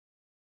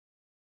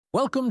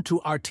Welcome to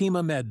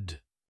Artima Med.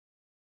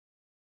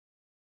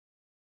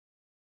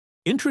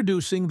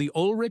 Introducing the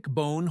Ulrich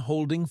Bone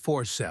Holding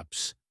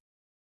Forceps.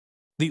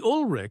 The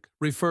Ulrich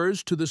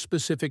refers to the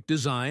specific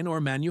design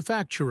or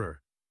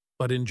manufacturer,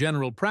 but in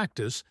general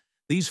practice,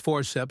 these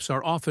forceps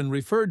are often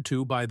referred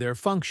to by their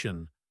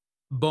function,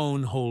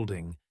 bone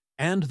holding,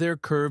 and their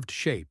curved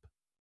shape.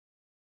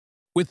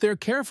 With their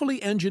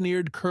carefully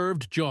engineered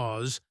curved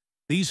jaws,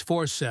 these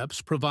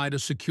forceps provide a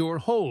secure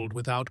hold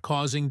without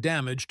causing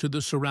damage to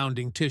the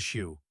surrounding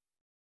tissue.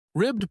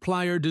 Ribbed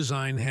plier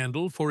design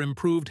handle for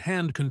improved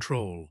hand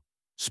control.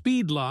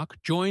 Speed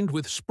lock joined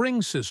with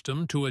spring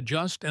system to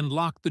adjust and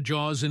lock the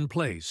jaws in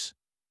place.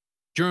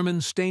 German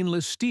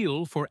stainless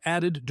steel for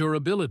added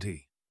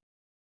durability.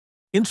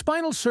 In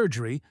spinal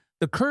surgery,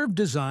 the curved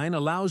design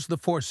allows the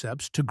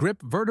forceps to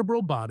grip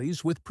vertebral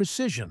bodies with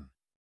precision.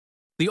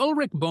 The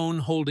Ulrich Bone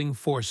Holding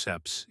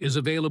Forceps is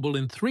available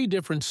in 3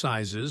 different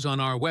sizes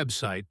on our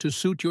website to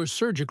suit your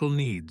surgical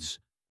needs.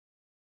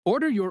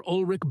 Order your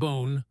Ulrich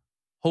Bone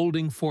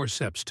Holding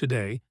Forceps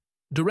today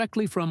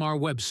directly from our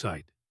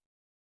website.